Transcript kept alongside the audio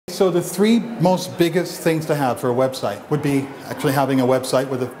So the three most biggest things to have for a website would be actually having a website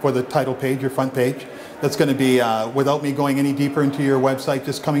with a title page, your front page. That's going to be, without me going any deeper into your website,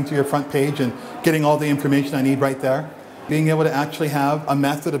 just coming to your front page and getting all the information I need right there. Being able to actually have a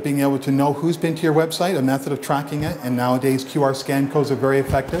method of being able to know who's been to your website, a method of tracking it, and nowadays QR scan codes are very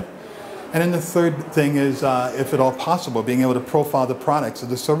effective. And then the third thing is, if at all possible, being able to profile the products or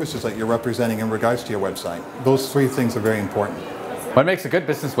the services that you're representing in regards to your website. Those three things are very important. What makes a good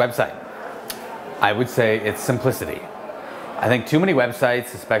business website? I would say it's simplicity. I think too many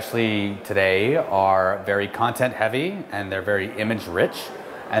websites, especially today, are very content heavy and they're very image rich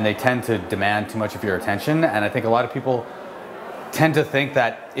and they tend to demand too much of your attention. And I think a lot of people tend to think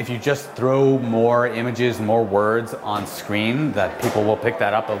that if you just throw more images, more words on screen, that people will pick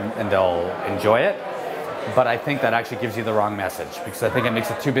that up and they'll enjoy it. But I think that actually gives you the wrong message because I think it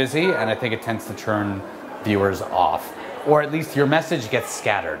makes it too busy and I think it tends to turn viewers off. Or at least your message gets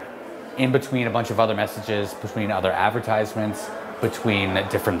scattered in between a bunch of other messages, between other advertisements, between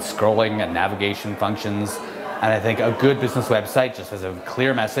different scrolling and navigation functions. And I think a good business website just has a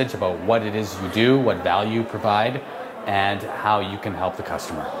clear message about what it is you do, what value you provide, and how you can help the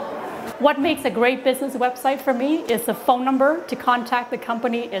customer. What makes a great business website for me is the phone number to contact the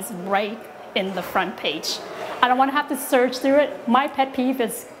company is right in the front page. I don't want to have to search through it. My pet peeve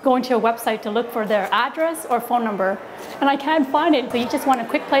is going to a website to look for their address or phone number, and I can't find it. But you just want a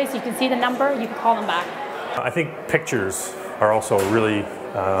quick place, you can see the number, you can call them back. I think pictures are also really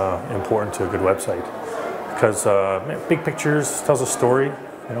important to a good website because big pictures tells a story,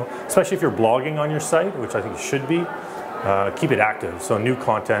 you know, especially if you're blogging on your site, which I think you should be. Keep it active, so new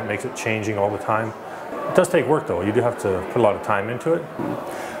content makes it changing all the time. It does take work though, you do have to put a lot of time into it.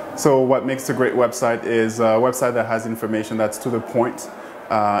 So what makes a great website is a website that has information that's to the point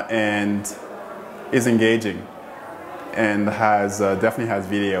and is engaging and definitely has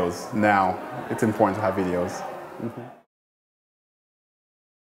videos. Now, it's important to have videos.